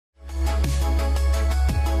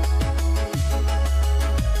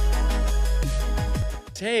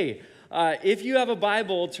Hey, if you have a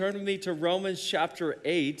Bible, turn with me to Romans chapter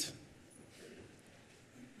 8.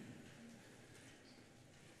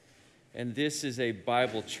 And this is a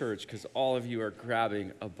Bible church because all of you are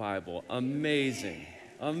grabbing a Bible. Amazing,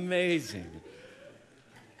 amazing.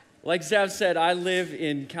 Like Zav said, I live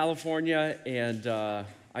in California, and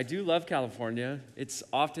I do love California. It's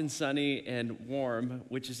often sunny and warm,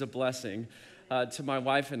 which is a blessing to my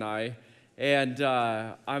wife and I. And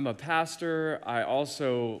I'm a pastor. I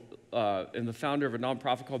also am the founder of a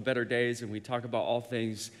nonprofit called Better Days, and we talk about all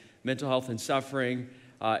things mental health and suffering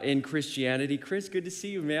in Christianity. Chris, good to see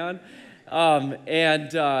you, man.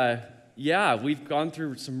 Yeah, we've gone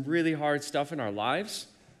through some really hard stuff in our lives,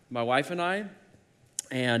 my wife and I,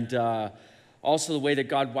 and also the way that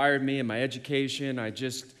God wired me in my education. I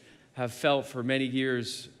just have felt for many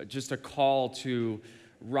years just a call to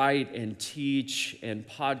write and teach and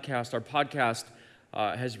podcast. Our podcast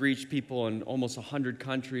has reached people in almost 100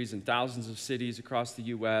 countries and thousands of cities across the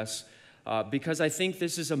U.S. Because I think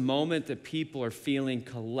this is a moment that people are feeling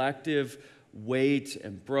collective weight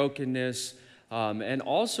and brokenness, and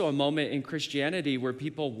also a moment in Christianity where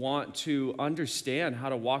people want to understand how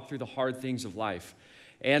to walk through the hard things of life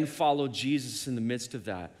and follow Jesus in the midst of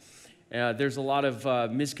that. There's a lot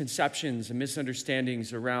of misconceptions and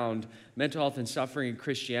misunderstandings around mental health and suffering in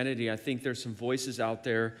Christianity. I think there's some voices out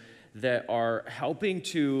there that are helping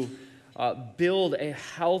to build a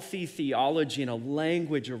healthy theology and a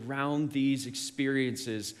language around these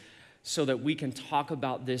experiences so that we can talk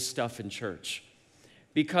about this stuff in church.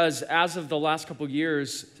 Because as of the last couple of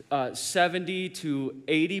years, 70 to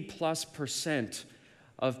 80+%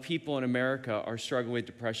 of people in America are struggling with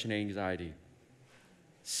depression and anxiety.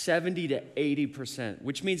 70 to 80%,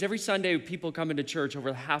 which means every Sunday people come into church,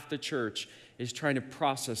 over half the church is trying to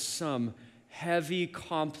process some heavy,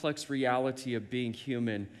 complex reality of being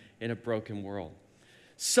human in a broken world.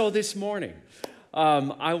 So this morning,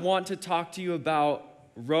 I want to talk to you about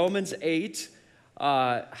Romans 8,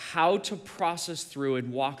 how to process through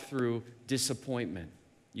and walk through disappointment.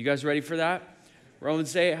 You guys ready for that?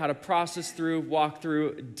 Romans 8, how to process through, walk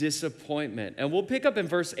through disappointment. And we'll pick up in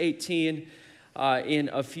verse 18 in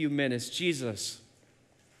a few minutes. Jesus,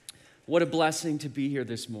 what a blessing to be here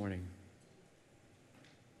this morning.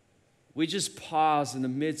 We just pause in the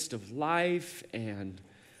midst of life and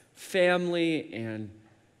family and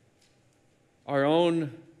our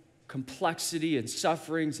own complexity and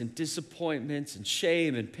sufferings and disappointments and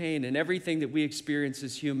shame and pain and everything that we experience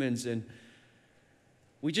as humans. And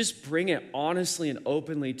we just bring it honestly and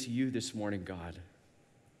openly to you this morning, God.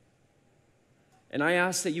 And I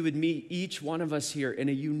ask that you would meet each one of us here in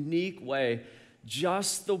a unique way,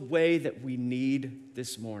 just the way that we need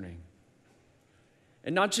this morning.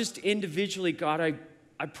 And not just individually, God,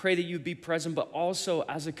 I pray that you'd be present, but also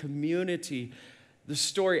as a community. The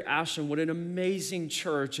Story Ashland, what an amazing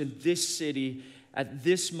church in this city at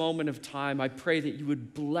this moment of time. I pray that you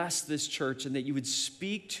would bless this church and that you would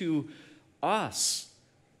speak to us,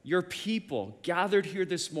 your people, gathered here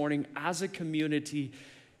this morning as a community,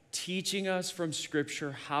 teaching us from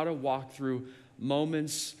Scripture how to walk through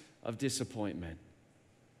moments of disappointment.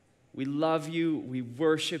 We love you, we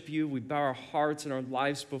worship you, we bow our hearts and our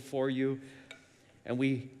lives before you, and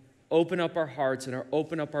we open up our hearts and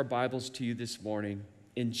open up our Bibles to you this morning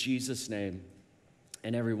in Jesus' name.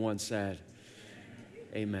 And everyone said,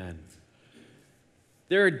 Amen.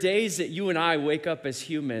 There are days that you and I wake up as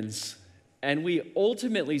humans and we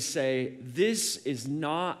ultimately say, this is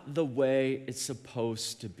not the way it's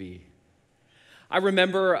supposed to be. I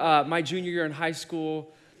remember my junior year in high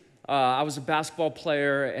school, I was a basketball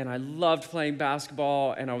player and I loved playing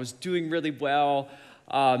basketball and I was doing really well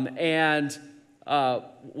and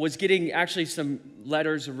was getting actually some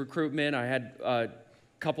letters of recruitment. I had a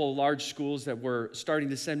couple of large schools that were starting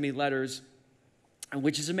to send me letters,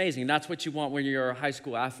 which is amazing. That's what you want when you're a high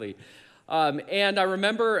school athlete. And I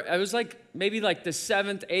remember I was maybe the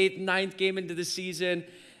 7th, 8th, 9th game into the season.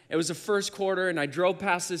 It was the first quarter, and I drove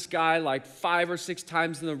past this guy 5 or 6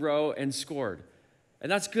 times in a row and scored. And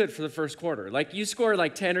that's good for the first quarter. You score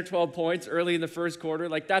 10 or 12 points early in the first quarter,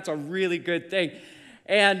 that's a really good thing.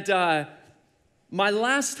 And my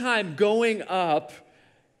last time going up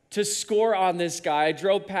to score on this guy, I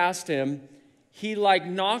drove past him. He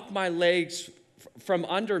knocked my legs from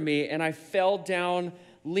under me, and I fell down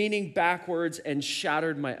leaning backwards and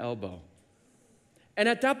shattered my elbow. And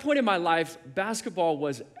at that point in my life, basketball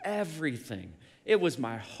was everything. It was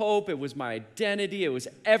my hope. It was my identity. It was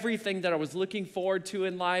everything that I was looking forward to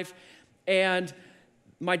in life. And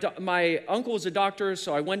my uncle was a doctor,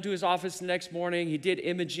 so I went to his office the next morning. He did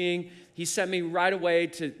imaging. He sent me right away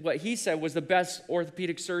to what he said was the best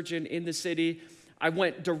orthopedic surgeon in the city. I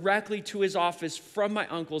went directly to his office from my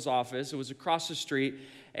uncle's office. It was across the street.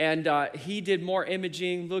 And he did more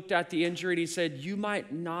imaging, looked at the injury, and he said, you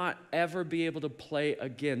might not ever be able to play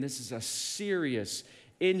again. This is a serious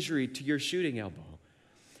injury to your shooting elbow.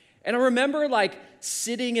 And I remember like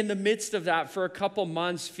sitting in the midst of that for a couple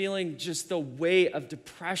months, feeling just the weight of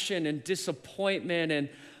depression and disappointment. And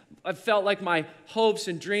I felt like my hopes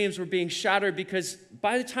and dreams were being shattered, because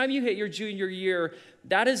by the time you hit your junior year,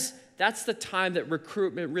 that's the time that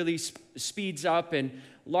recruitment really speeds up, and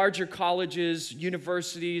larger colleges,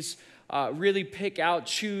 universities really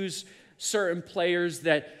choose certain players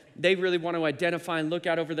that they really want to identify and look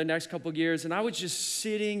at over the next couple of years. And I was just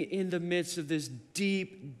sitting in the midst of this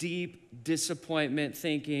deep, deep disappointment,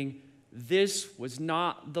 thinking this was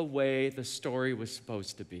not the way the story was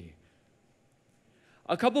supposed to be.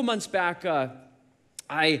 A couple months back,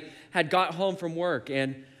 I had got home from work,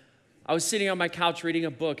 and I was sitting on my couch reading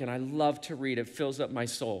a book, and I love to read. It fills up my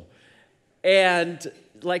soul. And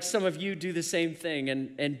like some of you do the same thing,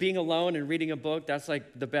 and being alone and reading a book, that's like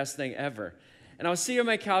the best thing ever. And I was sitting on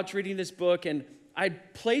my couch reading this book, and I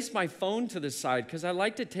placed my phone to the side because I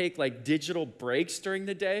like to take like digital breaks during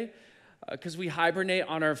the day, because we hibernate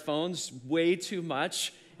on our phones way too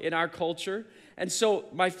much in our culture. And so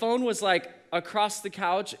my phone was like across the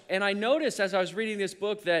couch, and I noticed as I was reading this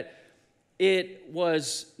book that it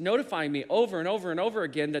was notifying me over and over and over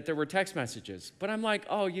again that there were text messages. But I'm like,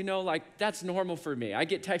 oh, like that's normal for me. I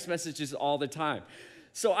get text messages all the time.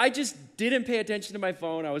 So I just didn't pay attention to my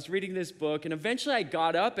phone. I was reading this book, and eventually I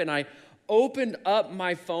got up and I opened up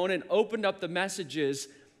my phone and opened up the messages,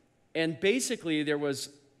 and basically there was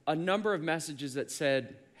a number of messages that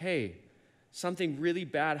said, hey, something really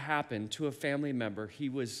bad happened to a family member. He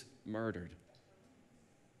was murdered.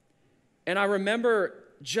 And I remember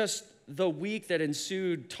just the week that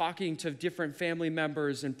ensued, talking to different family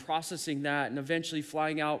members and processing that, and eventually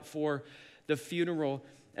flying out for the funeral.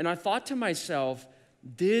 And I thought to myself,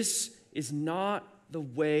 this is not the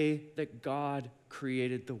way that God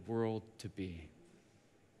created the world to be.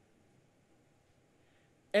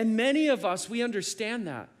 And many of us, we understand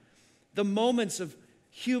that. The moments of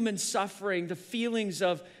human suffering, the feelings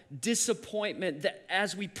of disappointment, that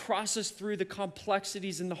as we process through the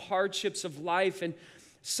complexities and the hardships of life, and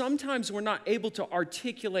sometimes we're not able to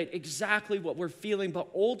articulate exactly what we're feeling, but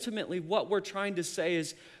ultimately what we're trying to say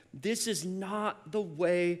is, this is not the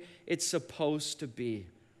way it's supposed to be.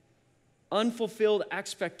 Unfulfilled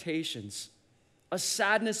expectations, a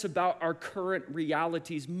sadness about our current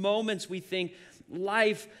realities, moments we think,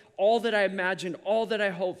 life, all that I imagined, all that I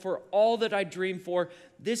hope for, all that I dream for,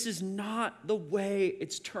 this is not the way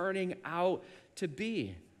it's turning out to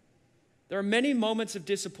be. There are many moments of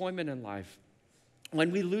disappointment in life.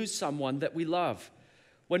 When we lose someone that we love,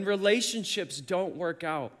 when relationships don't work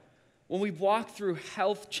out, when we walk through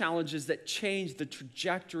health challenges that change the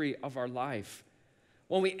trajectory of our life,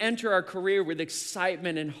 when we enter our career with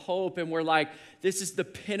excitement and hope, and we're like, this is the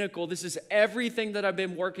pinnacle, this is everything that I've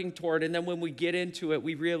been working toward, and then when we get into it,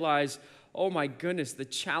 we realize, oh my goodness, the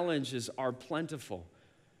challenges are plentiful.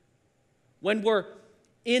 When we're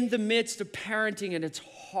in the midst of parenting and it's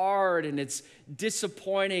hard and it's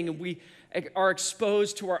disappointing, and we are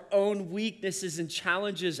exposed to our own weaknesses and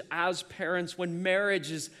challenges as parents, when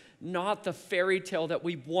marriage is not the fairy tale that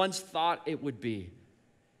we once thought it would be.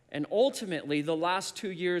 And ultimately, the last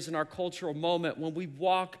 2 years in our cultural moment, when we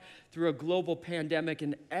walk through a global pandemic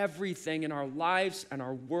and everything in our lives and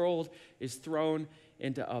our world is thrown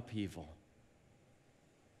into upheaval.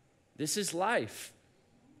 This is life.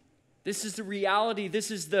 This is the reality.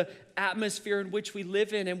 This is the atmosphere in which we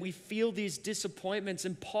live in, and we feel these disappointments.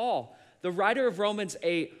 And Paul, the writer of Romans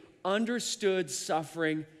 8, understood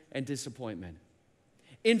suffering and disappointment.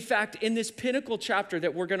 In fact, in this pinnacle chapter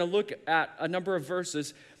that we're going to look at a number of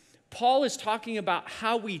verses, Paul is talking about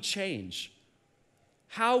how we change,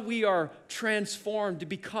 how we are transformed to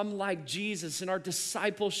become like Jesus in our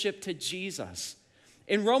discipleship to Jesus.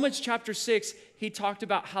 In Romans chapter 6, he talked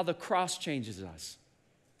about how the cross changes us.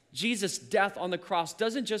 Jesus' death on the cross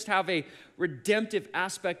doesn't just have a redemptive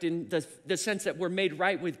aspect in the sense that we're made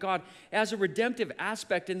right with God. It has a redemptive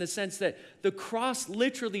aspect in the sense that the cross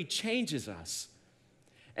literally changes us.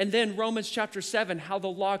 And then Romans chapter 7, how the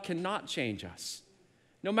law cannot change us.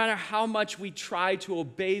 No matter how much we try to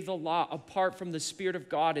obey the law apart from the Spirit of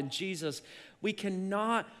God and Jesus, we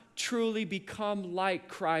cannot truly become like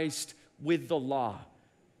Christ with the law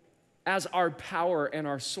as our power and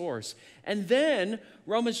our source. And then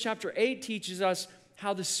Romans chapter 8 teaches us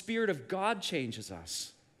how the Spirit of God changes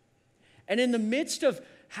us. And in the midst of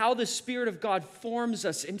how the Spirit of God forms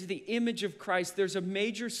us into the image of Christ, there's a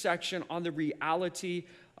major section on the reality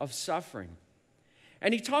of suffering.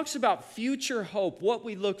 And he talks about future hope, what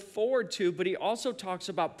we look forward to, but he also talks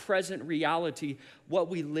about present reality, what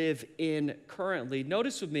we live in currently.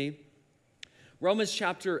 Notice with me, Romans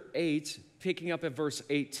chapter 8, picking up at verse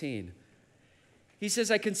 18. He says,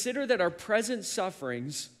 I consider that our present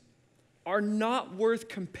sufferings are not worth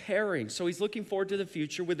comparing. So he's looking forward to the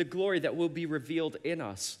future with the glory that will be revealed in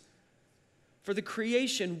us. For the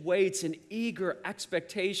creation waits in eager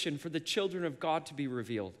expectation for the children of God to be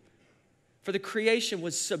revealed. For the creation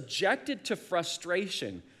was subjected to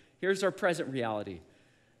frustration. Here's our present reality.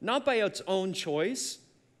 Not by its own choice,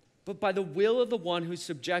 but by the will of the one who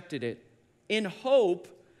subjected it, in hope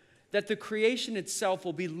that the creation itself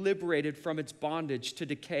will be liberated from its bondage to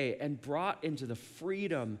decay and brought into the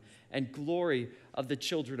freedom and glory of the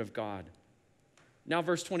children of God. Now,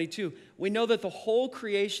 verse 22, we know that the whole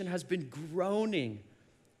creation has been groaning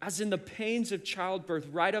as in the pains of childbirth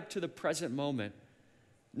right up to the present moment.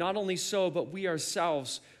 Not only so, but we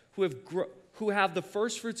ourselves who have the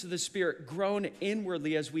first fruits of the Spirit groan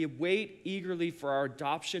inwardly as we wait eagerly for our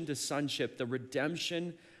adoption to sonship, the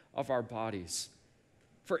redemption of our bodies.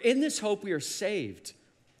 For in this hope we are saved,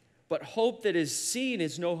 but hope that is seen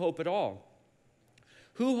is no hope at all.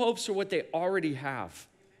 Who hopes for what they already have?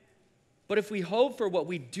 But if we hope for what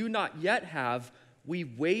we do not yet have, we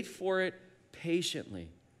wait for it patiently.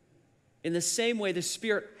 In the same way, the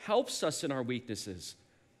Spirit helps us in our weaknesses.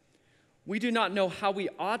 We do not know how we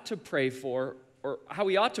ought to pray for,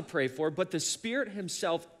 but the Spirit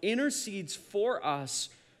himself intercedes for us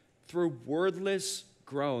through wordless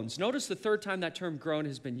groans. Notice the third time that term groan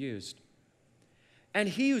has been used. And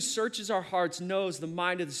he who searches our hearts knows the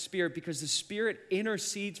mind of the Spirit, because the Spirit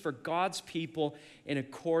intercedes for God's people in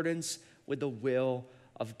accordance with the will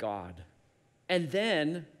of God. And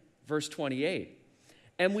then, verse 28,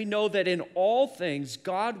 and we know that in all things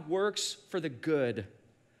God works for the good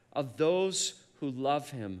of those who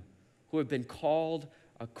love him, who have been called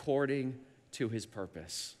according to his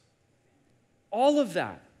purpose. All of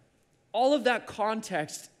that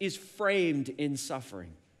context is framed in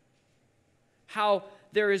suffering. How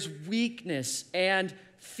there is weakness and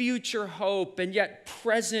future hope, and yet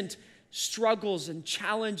present struggles and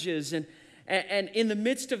challenges. And in the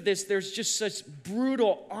midst of this, there's just such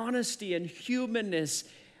brutal honesty and humanness,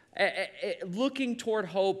 looking toward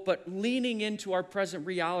hope, but leaning into our present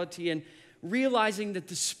reality and realizing that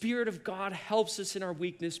the Spirit of God helps us in our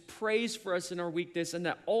weakness, prays for us in our weakness, and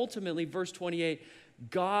that ultimately, verse 28,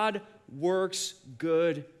 God works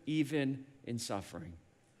good even in suffering.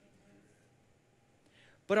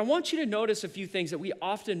 But I want you to notice a few things that we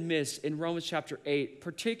often miss in Romans chapter 8,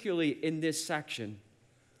 particularly in this section.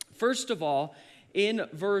 First of all, in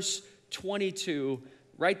verse 22,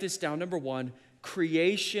 write this down. Number one,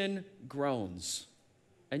 creation groans.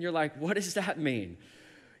 And you're like, what does that mean?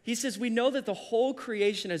 He says, we know that the whole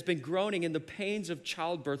creation has been groaning in the pains of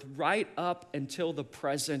childbirth right up until the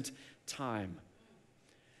present time.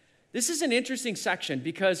 This is an interesting section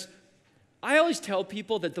because I always tell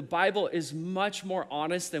people that the Bible is much more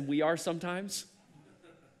honest than we are sometimes.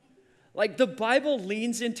 Like, the Bible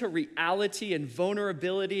leans into reality and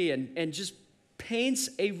vulnerability and just paints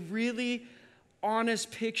a really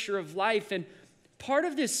honest picture of life. And part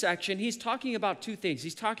of this section, he's talking about two things.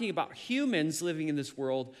 He's talking about humans living in this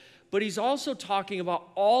world, but he's also talking about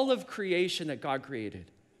all of creation that God created.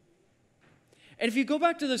 And if you go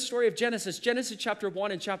back to the story of Genesis chapter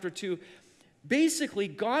 1 and chapter 2, basically,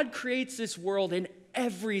 God creates this world and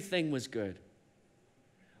everything was good,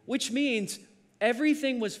 which means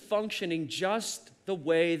everything was functioning just the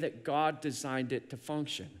way that God designed it to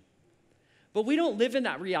function. But we don't live in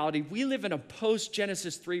that reality. We live in a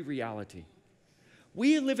post-Genesis 3 reality.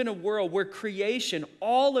 We live in a world where creation,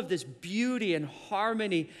 all of this beauty and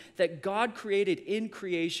harmony that God created in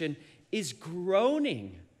creation, is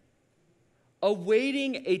groaning,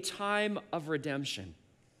 awaiting a time of redemption.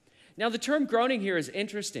 Now, the term groaning here is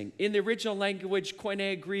interesting. In the original language,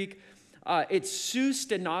 Koine Greek, it's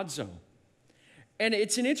sustenazo. And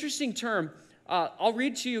it's an interesting term. I'll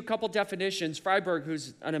read to you a couple definitions. Freiberg,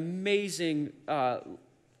 who's an amazing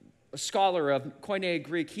scholar of Koine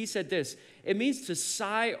Greek, he said this: it means to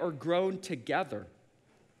sigh or groan together.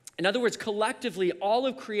 In other words, collectively, all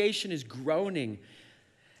of creation is groaning,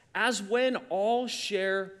 as when all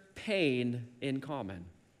share pain in common.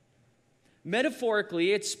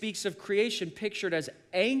 Metaphorically, it speaks of creation pictured as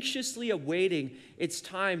anxiously awaiting its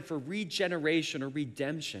time for regeneration or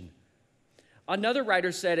redemption. Another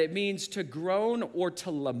writer said it means to groan or to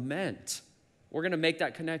lament. We're going to make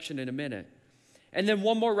that connection in a minute. And then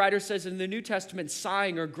one more writer says in the New Testament,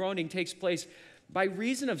 sighing or groaning takes place by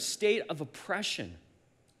reason of state of oppression,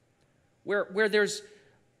 where there's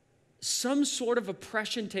some sort of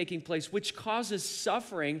oppression taking place, which causes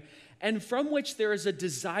suffering, and from which there is a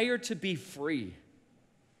desire to be free.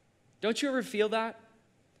 Don't you ever feel that?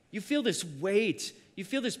 You feel this weight, you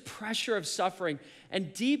feel this pressure of suffering,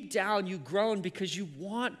 and deep down you groan because you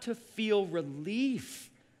want to feel relief.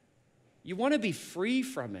 You want to be free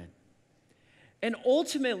from it. And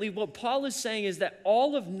ultimately, what Paul is saying is that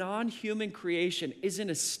all of non-human creation is in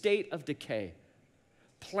a state of decay.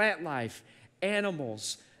 Plant life,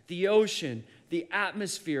 animals, the ocean, the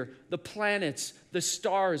atmosphere, the planets, the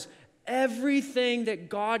stars, everything that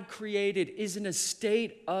God created is in a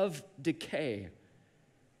state of decay.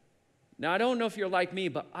 Now, I don't know if you're like me,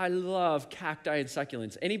 but I love cacti and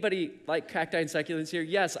succulents. Anybody like cacti and succulents here?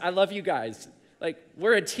 Yes, I love you guys. Like,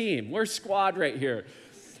 we're a team. We're a squad right here.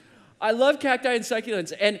 I love cacti and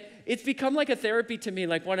succulents, and it's become like a therapy to me.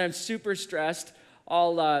 Like, when I'm super stressed,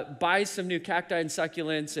 I'll buy some new cacti and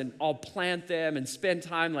succulents, and I'll plant them and spend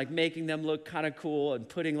time like making them look kind of cool and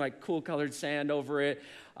putting like cool colored sand over it.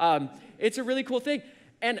 It's a really cool thing.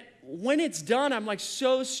 And when it's done, I'm like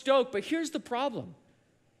so stoked. But here's the problem.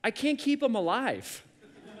 I can't keep them alive.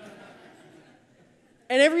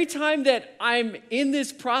 And every time that I'm in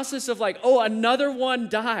this process of like, oh, another one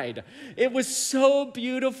died. It was so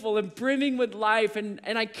beautiful and brimming with life, and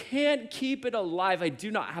I can't keep it alive. I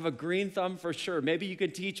do not have a green thumb for sure. Maybe you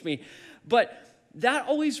could teach me. But that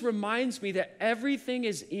always reminds me that everything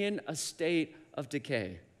is in a state of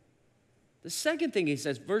decay. The second thing he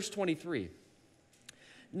says, verse 23,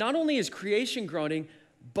 not only is creation groaning,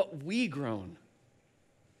 but we groan.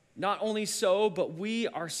 Not only so, but we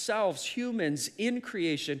ourselves, humans in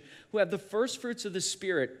creation, who have the first fruits of the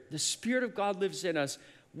Spirit of God lives in us,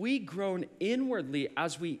 we groan inwardly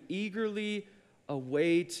as we eagerly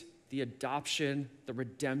await the adoption, the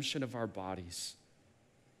redemption of our bodies.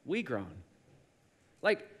 We groan.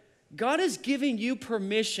 Like, God is giving you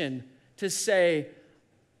permission to say,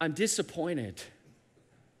 I'm disappointed.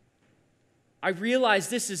 I realize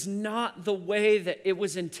this is not the way that it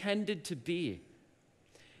was intended to be.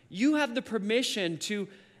 You have the permission to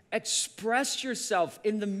express yourself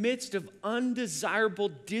in the midst of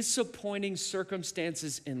undesirable, disappointing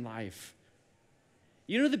circumstances in life.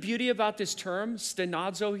 You know the beauty about this term,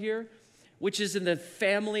 stenazo here, which is in the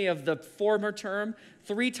family of the former term?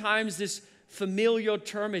 3 times this familial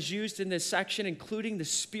term is used in this section, including the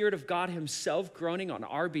Spirit of God himself groaning on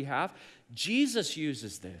our behalf. Jesus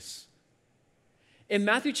uses this. In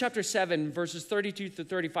Matthew chapter 7, verses 32 through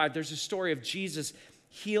 35, there's a story of Jesus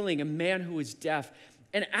healing a man who was deaf.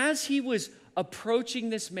 And as he was approaching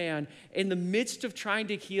this man in the midst of trying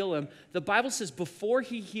to heal him, the Bible says before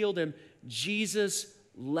he healed him, Jesus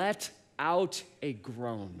let out a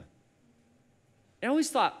groan. And I always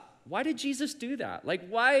thought, why did Jesus do that? Like,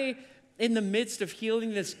 why in the midst of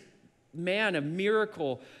healing this man, a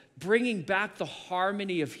miracle, bringing back the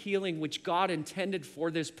harmony of healing which God intended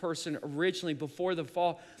for this person originally before the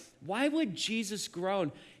fall, why would Jesus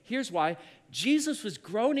groan? Here's why. Jesus was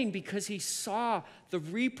groaning because he saw the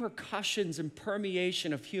repercussions and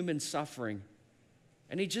permeation of human suffering,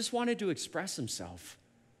 and he just wanted to express himself.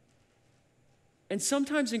 And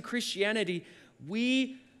sometimes in Christianity,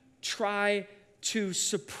 we try to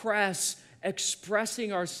suppress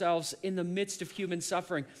expressing ourselves in the midst of human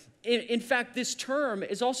suffering. In fact, this term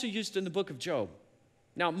is also used in the book of Job.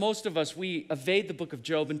 Now, most of us, we evade the book of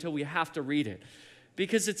Job until we have to read it,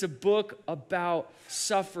 because it's a book about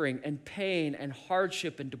suffering and pain and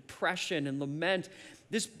hardship and depression and lament.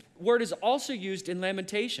 This word is also used in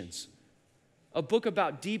Lamentations, a book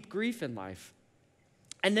about deep grief in life.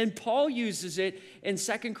 And then Paul uses it in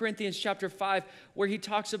 2 Corinthians chapter 5, where he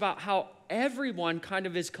talks about how everyone kind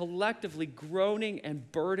of is collectively groaning and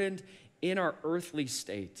burdened in our earthly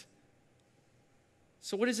state.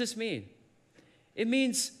 So what does this mean? It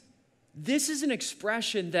means this is an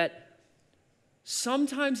expression that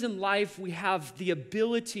sometimes in life we have the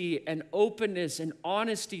ability and openness and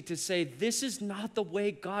honesty to say, this is not the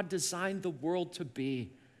way God designed the world to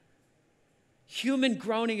be. Human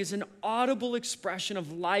groaning is an audible expression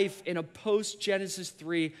of life in a post-Genesis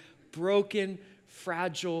 3 broken,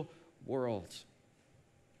 fragile world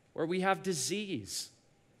where we have disease,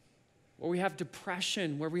 where we have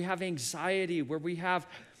depression, where we have anxiety, where we have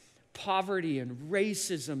poverty and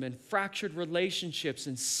racism and fractured relationships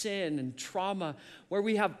and sin and trauma, where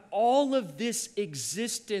we have all of this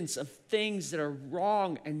existence of things that are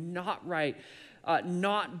wrong and not right,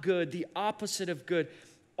 not good, the opposite of good,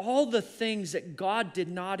 all the things that God did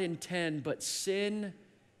not intend, but sin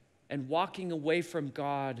and walking away from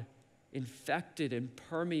God infected and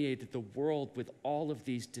permeated the world with all of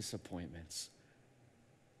these disappointments.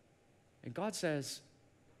 And God says,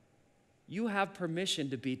 you have permission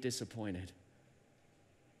to be disappointed.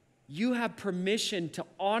 You have permission to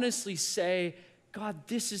honestly say, God,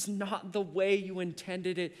 this is not the way you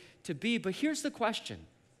intended it to be. But here's the question.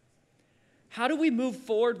 How do we move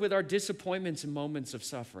forward with our disappointments and moments of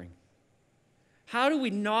suffering? How do we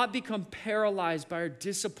not become paralyzed by our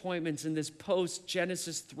disappointments in this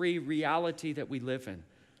post-Genesis 3 reality that we live in?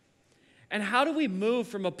 And how do we move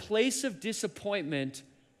from a place of disappointment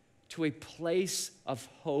to a place of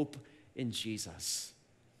hope in Jesus?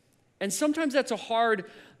 And sometimes that's a hard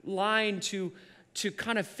line to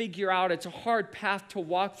kind of figure out. It's a hard path to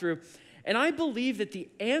walk through. And I believe that the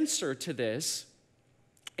answer to this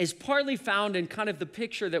is partly found in kind of the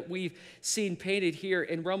picture that we've seen painted here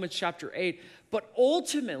in Romans chapter 8. But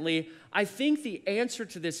ultimately, I think the answer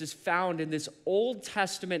to this is found in this Old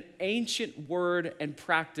Testament ancient word and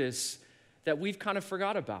practice that we've kind of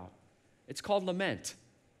forgot about. It's called lament.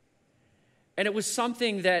 And it was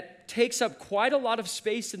something that takes up quite a lot of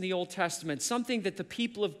space in the Old Testament, something that the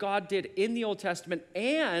people of God did in the Old Testament,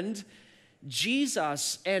 and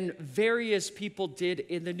Jesus and various people did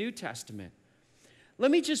in the New Testament. Let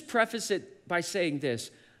me just preface it by saying this.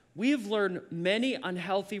 We have learned many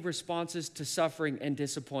unhealthy responses to suffering and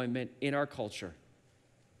disappointment in our culture.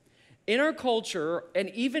 In our culture, and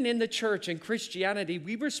even in the church and Christianity,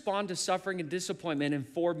 we respond to suffering and disappointment in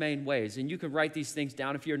four main ways. And you can write these things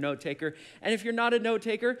down if you're a note taker. And if you're not a note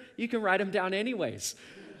taker, you can write them down anyways.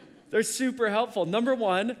 They're super helpful. Number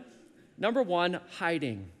one,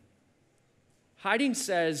 hiding. Hiding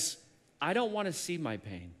says, I don't want to see my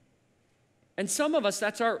pain. And some of us,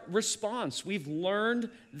 that's our response. We've learned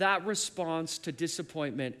that response to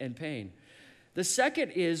disappointment and pain. The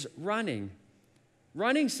second is running.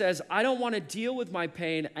 Running says, I don't want to deal with my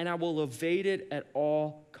pain, and I will evade it at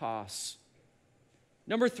all costs.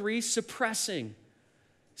 Number three, suppressing.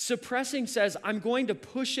 Suppressing says, I'm going to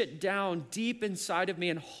push it down deep inside of me,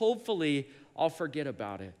 and hopefully I'll forget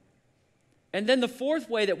about it. And then the fourth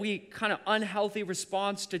way that we kind of unhealthy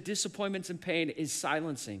response to disappointments and pain is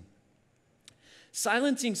silencing.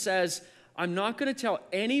 Silencing says, I'm not going to tell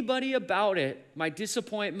anybody about it, my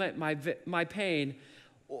disappointment, my pain,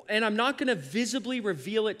 and I'm not going to visibly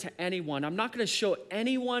reveal it to anyone. I'm not going to show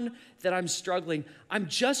anyone that I'm struggling. I'm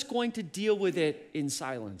just going to deal with it in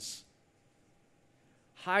silence.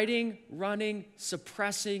 Hiding, running,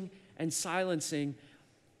 suppressing, and silencing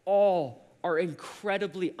all are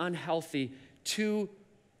incredibly unhealthy to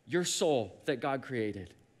your soul that God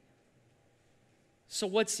created. So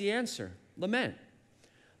what's the answer? Lament.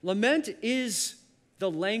 Lament is the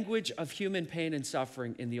language of human pain and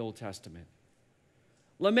suffering in the Old Testament.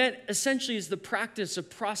 Lament essentially is the practice of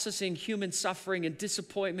processing human suffering and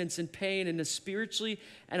disappointments and pain in a spiritually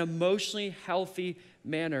and emotionally healthy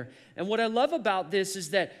manner. And what I love about this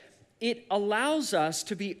is that it allows us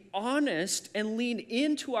to be honest and lean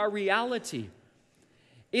into our reality.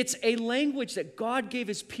 It's a language that God gave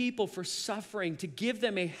his people for suffering, to give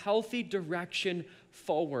them a healthy direction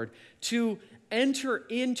forward, to enter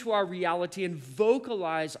into our reality and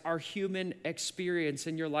vocalize our human experience.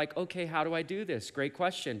 And you're like, okay, how do I do this? Great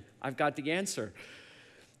question. I've got the answer.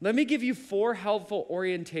 Let me give you 4 helpful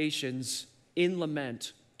orientations in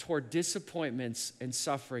lament toward disappointments and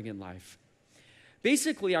suffering in life.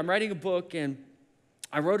 Basically, I'm writing a book, and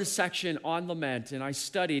I wrote a section on lament, and I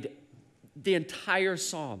studied the entire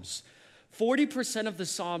Psalms. 40% of the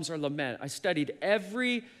Psalms are lament. I studied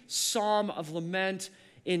every Psalm of lament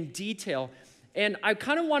in detail. And I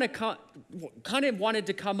kind of wanted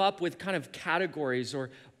to come up with kind of categories or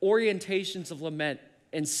orientations of lament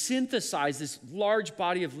and synthesize this large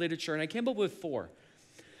body of literature. And I came up with 4.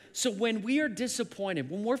 So when we are disappointed,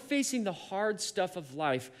 when we're facing the hard stuff of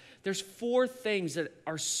life, there's 4 things that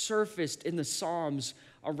are surfaced in the Psalms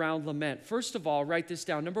around lament. First of all, write this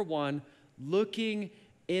down. Number 1, looking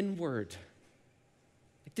inward.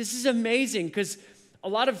 This is amazing because a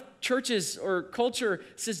lot of churches or culture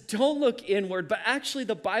says don't look inward, but actually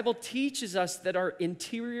the Bible teaches us that our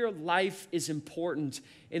interior life is important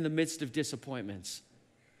in the midst of disappointments.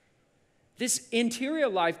 This interior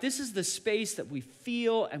life, this is the space that we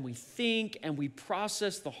feel and we think and we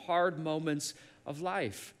process the hard moments of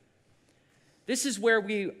life. This is where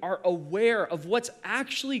we are aware of what's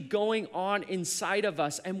actually going on inside of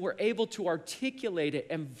us, and we're able to articulate it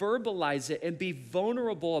and verbalize it and be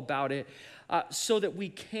vulnerable about it so that we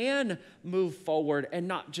can move forward and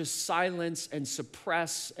not just silence and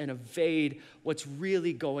suppress and evade what's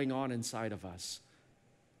really going on inside of us.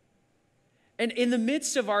 And in the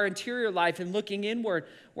midst of our interior life and looking inward,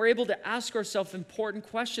 we're able to ask ourselves important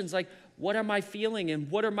questions like, what am I feeling,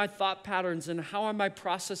 and what are my thought patterns, and how am I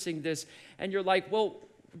processing this? And you're like, well,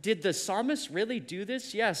 did the psalmist really do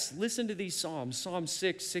this? Yes, listen to these Psalms, Psalm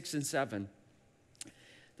 6, 6, and 7.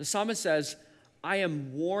 The psalmist says, I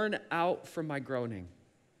am worn out from my groaning.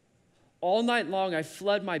 All night long I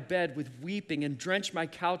flood my bed with weeping and drench my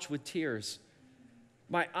couch with tears.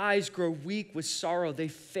 My eyes grow weak with sorrow. They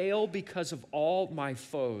fail because of all my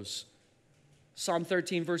foes. Psalm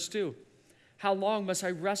 13, verse 2. How long must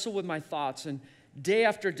I wrestle with my thoughts and day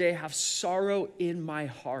after day have sorrow in my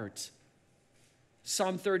heart?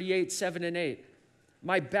 Psalm 38, 7 and 8.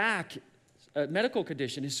 My back, medical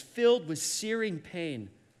condition, is filled with searing pain.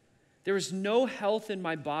 There is no health in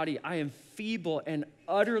my body. I am feeble and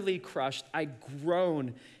utterly crushed. I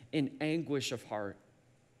groan in anguish of heart.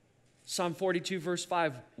 Psalm 42, verse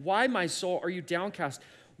 5. Why, my soul, are you downcast?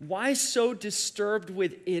 Why so disturbed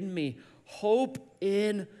within me? Hope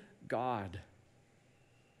in God.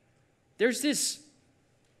 There's this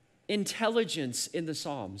intelligence in the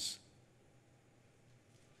Psalms,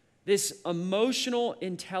 this emotional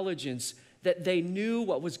intelligence that they knew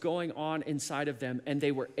what was going on inside of them, and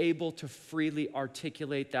they were able to freely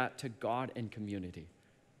articulate that to God and community.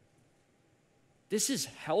 This is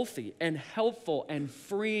healthy and helpful and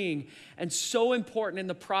freeing and so important in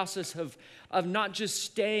the process of not just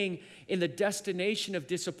staying in the destination of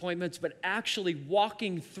disappointments, but actually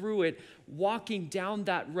walking through it, walking down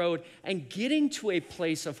that road and getting to a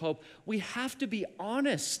place of hope. We have to be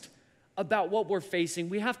honest about what we're facing.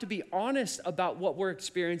 We have to be honest about what we're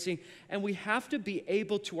experiencing, and we have to be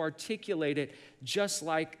able to articulate it just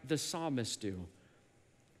like the psalmists do.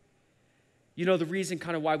 You know, the reason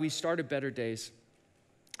kind of why we started Better Days,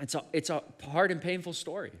 it's a hard and painful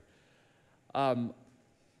story.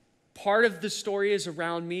 Part of the story is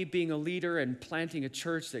around me being a leader and planting a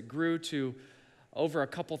church that grew to over a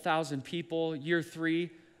couple thousand people. Year 3,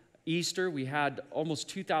 Easter, we had almost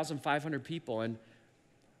 2,500 people, and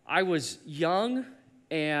I was young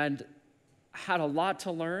and had a lot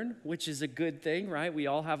to learn, which is a good thing, right? We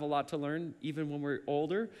all have a lot to learn, even when we're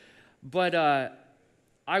older. But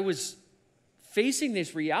I was facing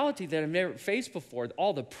this reality that I've never faced before,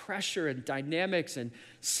 all the pressure and dynamics and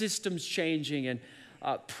systems changing and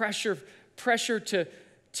pressure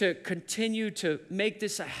to continue to make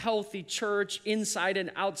this a healthy church inside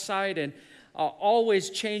and outside, and always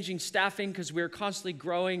changing staffing because we were constantly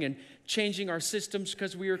growing, and changing our systems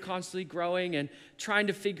because we were constantly growing, and trying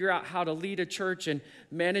to figure out how to lead a church and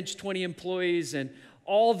manage 20 employees and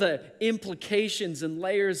all the implications and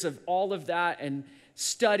layers of all of that, and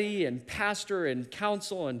study and pastor and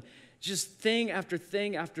counsel and just thing after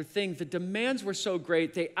thing after thing. The demands were so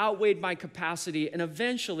great, they outweighed my capacity, and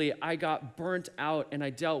eventually I got burnt out, and I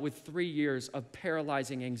dealt with 3 years of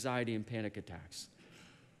paralyzing anxiety and panic attacks.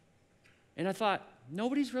 And I thought,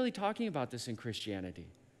 nobody's really talking about this in Christianity.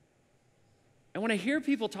 And when I hear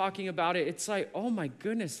people talking about it, it's like, oh my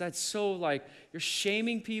goodness, that's so like, you're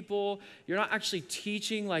shaming people. You're not actually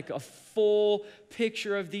teaching like a full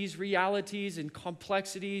picture of these realities and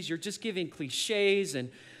complexities. You're just giving cliches and,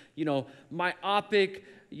 myopic,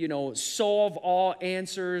 solve all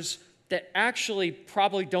answers that actually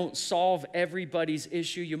probably don't solve everybody's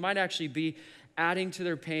issue. You might actually be adding to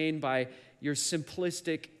their pain by your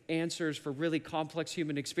simplistic answers for really complex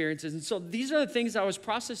human experiences. And so these are the things I was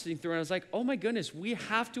processing through, and I was like, oh my goodness, we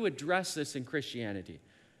have to address this in Christianity.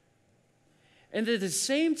 And at the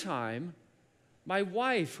same time, my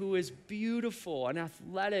wife, who is beautiful and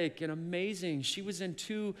athletic and amazing, she was in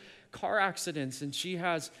 2 car accidents, and she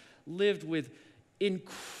has lived with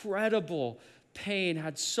incredible pain,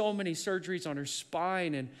 had so many surgeries on her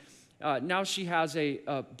spine, and now she has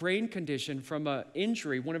a brain condition from an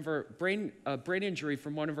injury, brain injury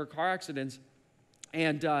from one of her car accidents.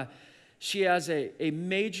 And she has a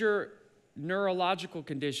major neurological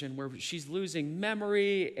condition where she's losing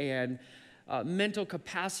memory and mental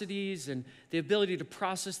capacities and the ability to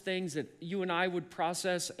process things that you and I would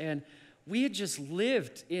process. And we had just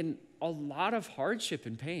lived in a lot of hardship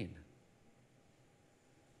and pain.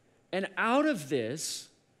 And out of this,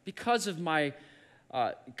 because of my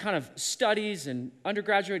kind of studies and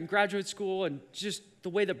undergraduate and graduate school and just the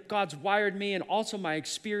way that God's wired me, and also my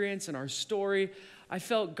experience and our story, I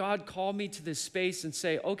felt God call me to this space and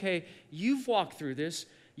say, okay, you've walked through this.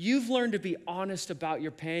 You've learned to be honest about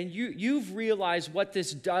your pain. You've realized what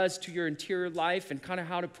this does to your interior life and kind of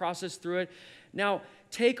how to process through it. Now,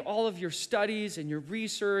 take all of your studies and your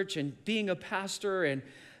research and being a pastor and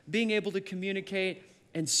being able to communicate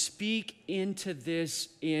and speak into this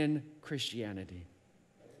in Christianity.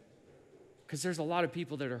 Because there's a lot of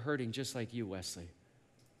people that are hurting just like you, Wesley.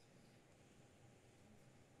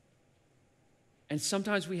 And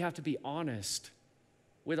sometimes we have to be honest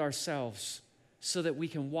with ourselves so that we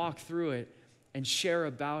can walk through it and share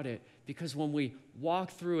about it, because when we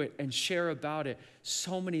walk through it and share about it,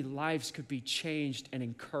 so many lives could be changed and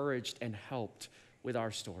encouraged and helped with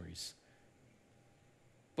our stories.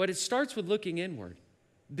 But it starts with looking inward,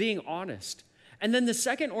 being honest. And then the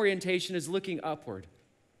second orientation is looking upward.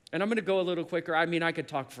 And I'm going to go a little quicker. I mean, I could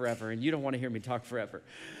talk forever, and you don't want to hear me talk forever.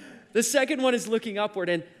 The second one is looking upward.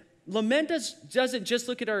 And lament doesn't just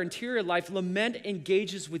look at our interior life. Lament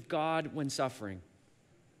engages with God when suffering.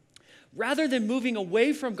 Rather than moving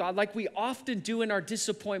away from God like we often do in our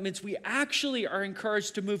disappointments, we actually are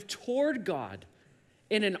encouraged to move toward God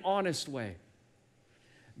in an honest way.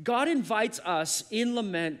 God invites us in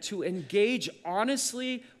lament to engage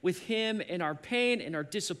honestly with Him in our pain, in our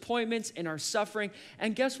disappointments, in our suffering.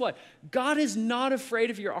 And guess what? God is not afraid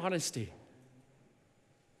of your honesty.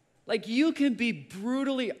 Like, you can be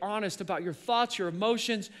brutally honest about your thoughts, your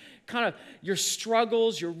emotions, kind of your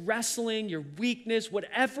struggles, your wrestling, your weakness,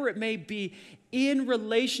 whatever it may be, in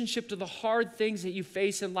relationship to the hard things that you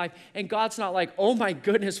face in life. And God's not like, oh my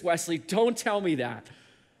goodness, Wesley, don't tell me that.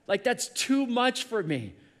 Like, that's too much for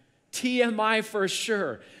me. TMI for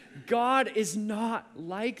sure. God is not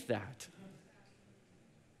like that.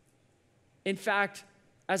 In fact,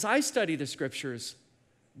 as I study the scriptures,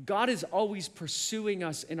 God is always pursuing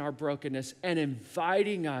us in our brokenness and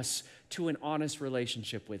inviting us to an honest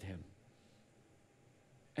relationship with Him.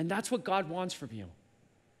 And that's what God wants from you.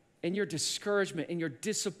 In your discouragement, in your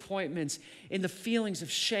disappointments, in the feelings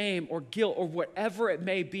of shame or guilt or whatever it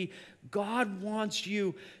may be, God wants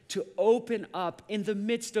you to open up in the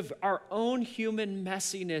midst of our own human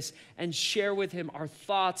messiness and share with Him our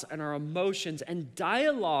thoughts and our emotions and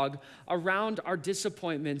dialogue around our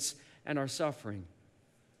disappointments and our suffering.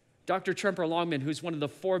 Dr. Tremper Longman, who's one of the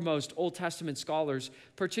foremost Old Testament scholars,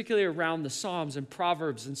 particularly around the Psalms and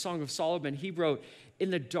Proverbs and Song of Solomon, he wrote, in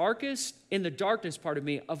the darkness,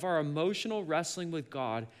 of our emotional wrestling with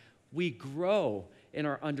God, we grow in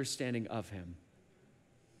our understanding of Him.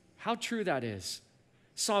 How true that is.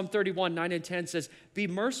 Psalm 31, 9 and 10 says, be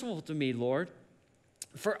merciful to me, Lord,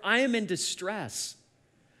 for I am in distress.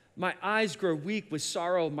 My eyes grow weak with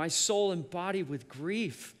sorrow, my soul and body with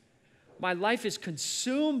grief. My life is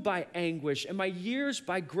consumed by anguish, and my years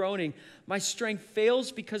by groaning. My strength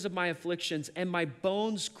fails because of my afflictions, and my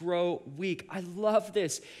bones grow weak. I love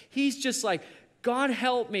this. He's just like, God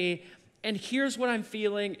help me, and here's what I'm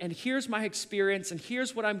feeling, and here's my experience, and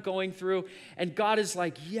here's what I'm going through. And God is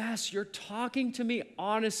like, yes, you're talking to me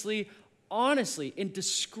honestly, in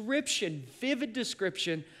description, vivid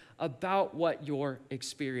description about what you're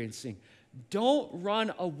experiencing. Don't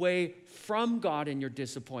run away from God in your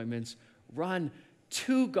disappointments. Run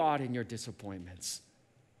to God in your disappointments.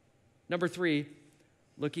 Number 3,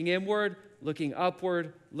 looking inward, looking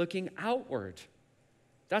upward, looking outward.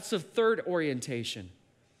 That's the third orientation.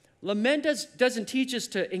 Lament doesn't teach us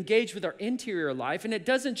to engage with our interior life, and it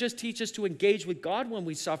doesn't just teach us to engage with God when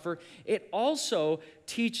we suffer. It also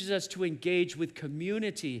teaches us to engage with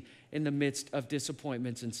community in the midst of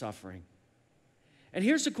disappointments and suffering. And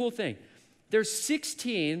here's the cool thing. There's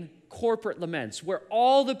 16 corporate laments where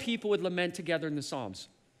all the people would lament together in the Psalms.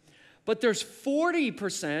 But there's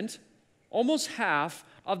 40%, almost half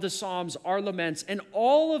of the Psalms are laments, and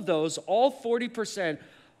all of those, all 40%,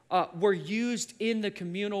 were used in the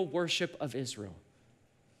communal worship of Israel.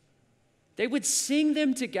 They would sing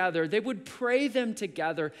them together. They would pray them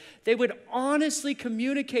together. They would honestly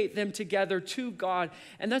communicate them together to God.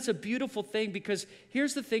 And that's a beautiful thing, because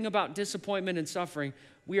here's the thing about disappointment and suffering.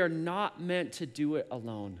 We are not meant to do it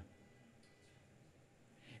alone.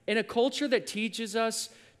 In a culture that teaches us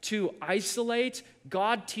to isolate,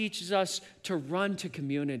 God teaches us to run to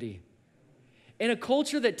community. In a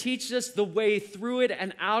culture that teaches us the way through it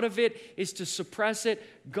and out of it is to suppress it,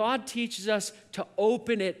 God teaches us to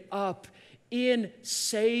open it up in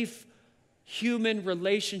safe human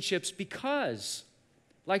relationships, because,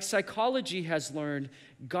 like psychology has learned,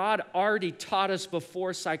 God already taught us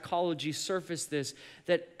before psychology surfaced this,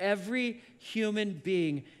 that every human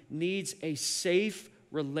being needs a safe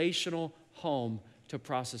relational home to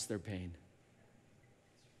process their pain.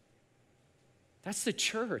 That's the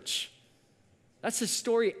church. That's the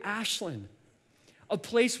story, Ashland. A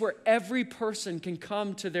place where every person can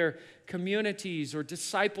come to their communities or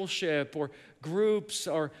discipleship or groups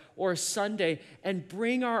or Sunday and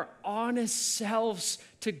bring our honest selves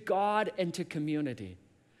to God and to community.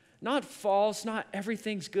 Not false, not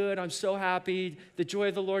everything's good, I'm so happy, the joy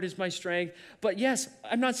of the Lord is my strength. But yes,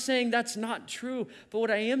 I'm not saying that's not true. But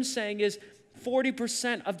what I am saying is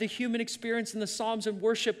 40% of the human experience in the Psalms and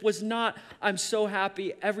worship was not, I'm so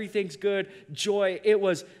happy, everything's good, joy. It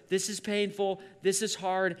was, this is painful, this is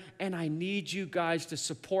hard, and I need you guys to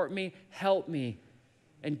support me, help me,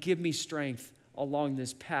 and give me strength along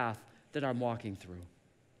this path that I'm walking through.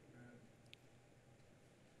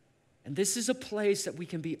 And this is a place that we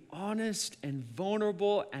can be honest and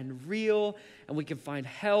vulnerable and real, and we can find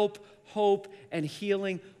help, hope, and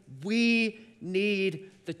healing. We need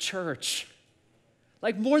the church.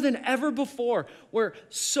 Like more than ever before, where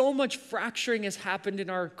so much fracturing has happened in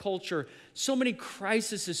our culture, so many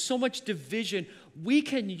crises, so much division, we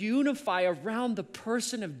can unify around the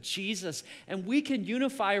person of Jesus, and we can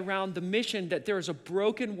unify around the mission that there is a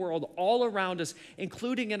broken world all around us,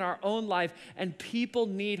 including in our own life, and people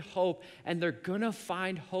need hope, and they're going to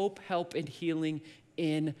find hope, help, and healing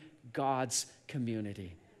in God's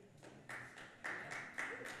community.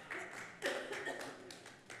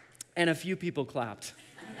 And a few people clapped.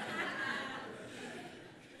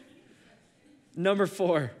 Number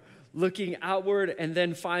 4, looking outward, and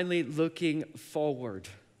then finally looking forward.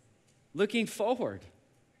 Looking forward.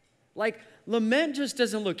 Like lament just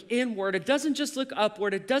doesn't look inward. It doesn't just look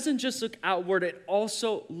upward. It doesn't just look outward. It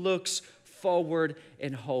also looks forward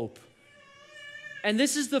in hope. And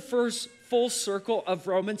this is the first full circle of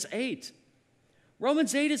Romans 8.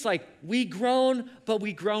 Romans 8 is like, we groan, but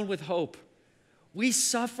we groan with hope. We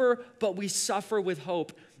suffer, but we suffer with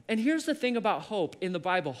hope. And here's the thing about hope in the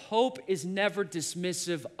Bible. Hope is never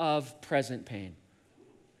dismissive of present pain.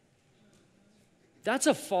 That's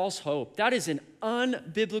a false hope. That is an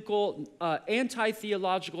unbiblical,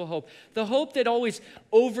 anti-theological hope. The hope that always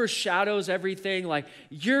overshadows everything, like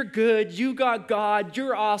you're good, you got God,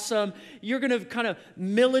 you're awesome, you're going to kind of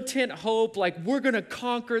militant hope, like we're going to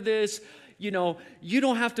conquer this, you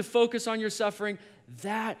don't have to focus on your suffering.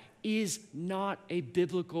 That is not a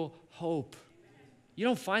biblical hope. You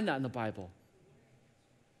don't find that in the Bible.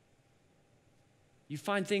 You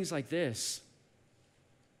find things like this.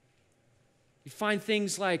 You find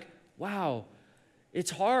things like, wow,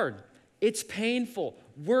 it's hard. It's painful.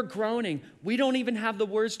 We're groaning. We don't even have the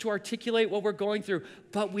words to articulate what we're going through,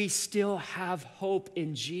 but we still have hope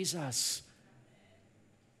in Jesus.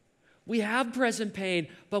 We have present pain,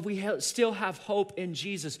 but we still have hope in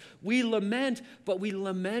Jesus. We lament, but we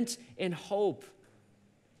lament in hope.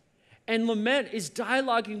 And lament is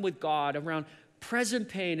dialoguing with God around present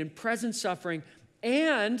pain and present suffering.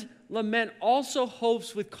 And lament also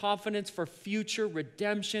hopes with confidence for future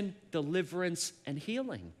redemption, deliverance, and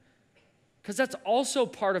healing. Because that's also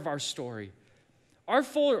part of our story. Our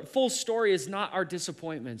full story is not our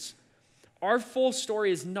disappointments. Our full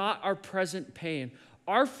story is not our present pain.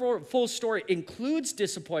 Our full story includes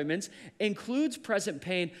disappointments, includes present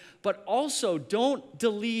pain, but also don't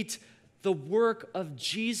delete the work of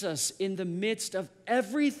Jesus in the midst of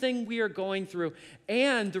everything we are going through,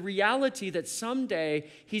 and the reality that someday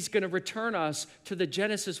he's going to return us to the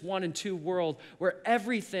Genesis 1 and 2 world where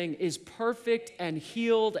everything is perfect and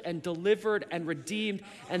healed and delivered and redeemed,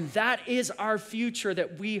 and that is our future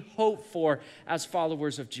that we hope for as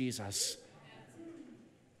followers of Jesus.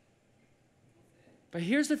 But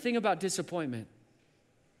here's the thing about disappointment.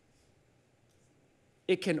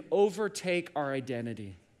 It can overtake our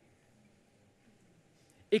identity.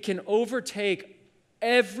 It can overtake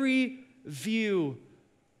every view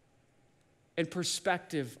and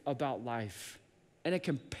perspective about life. And it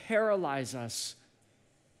can paralyze us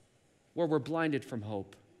where we're blinded from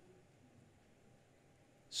hope.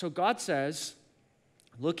 So God says,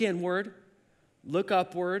 look inward, look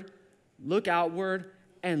upward, look outward,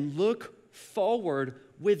 and look forward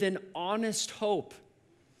with an honest hope,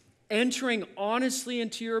 entering honestly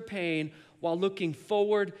into your pain while looking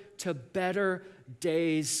forward to better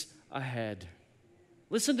days ahead.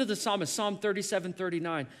 Listen to the psalmist, Psalm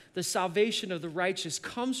 37:39. The salvation of the righteous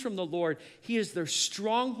comes from the Lord. He is their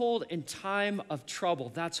stronghold in time of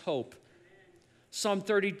trouble. That's hope. Psalm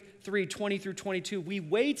 33:20-22. We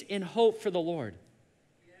wait in hope for the Lord.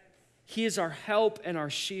 He is our help and our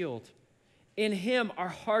shield. In him our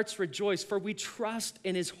hearts rejoice, for we trust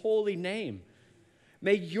in his holy name.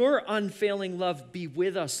 May your unfailing love be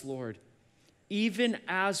with us, Lord, even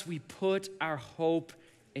as we put our hope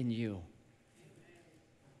in you.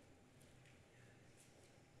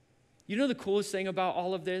 You know the coolest thing about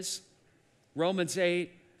all of this? Romans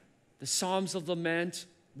 8, the Psalms of Lament,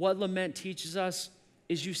 what lament teaches us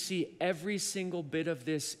is you see every single bit of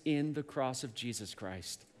this in the cross of Jesus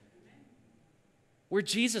Christ. Where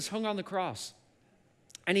Jesus hung on the cross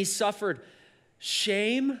and he suffered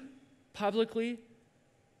shame publicly,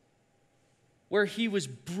 where he was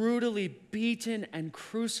brutally beaten and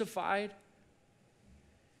crucified,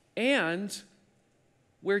 and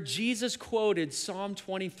where Jesus quoted Psalm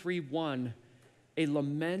 23:1, a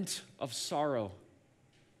lament of sorrow.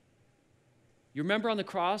 You remember on the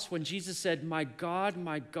cross when Jesus said, my God,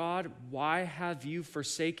 why have you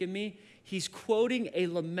forsaken me? He's quoting a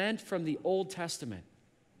lament from the Old Testament.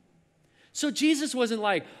 So Jesus wasn't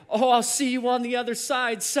like, oh, I'll see you on the other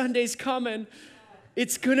side. Sunday's coming.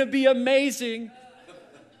 It's going to be amazing.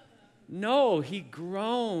 No, he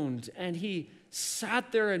groaned and he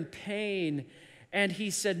sat there in pain and he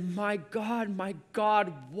said, my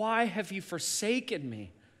God, why have you forsaken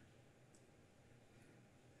me?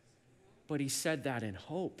 But he said that in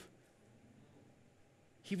hope.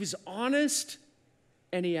 He was honest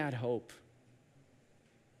and he had hope.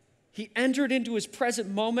 He entered into his present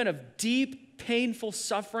moment of deep, painful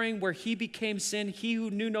suffering where he became sin. He who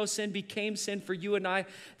knew no sin became sin for you and I,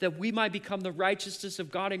 that we might become the righteousness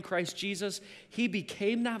of God in Christ Jesus. He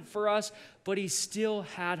became that for us, but he still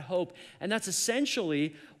had hope. And that's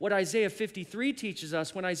essentially what Isaiah 53 teaches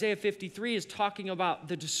us when Isaiah 53 is talking about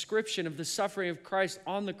the description of the suffering of Christ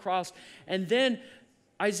on the cross. And then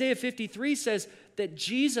Isaiah 53 says that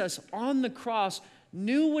Jesus on the cross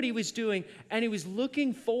knew what he was doing, and he was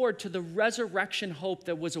looking forward to the resurrection hope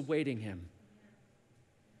that was awaiting him.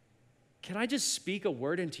 Can I just speak a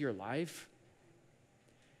word into your life?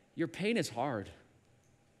 Your pain is hard.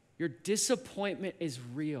 Your disappointment is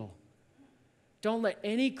real. Don't let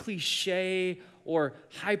any cliche or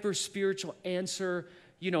hyper-spiritual answer,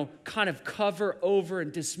 kind of cover over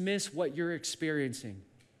and dismiss what you're experiencing.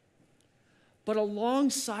 But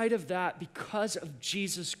alongside of that, because of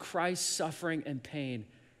Jesus Christ's suffering and pain,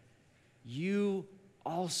 you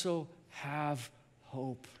also have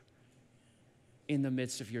hope in the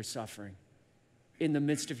midst of your suffering, in the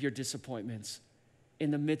midst of your disappointments,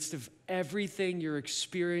 in the midst of everything you're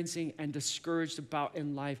experiencing and discouraged about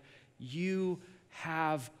in life. You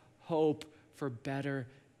have hope for better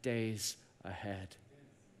days ahead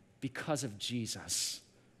because of Jesus.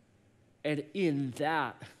 And in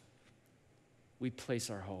that, we place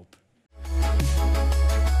our hope.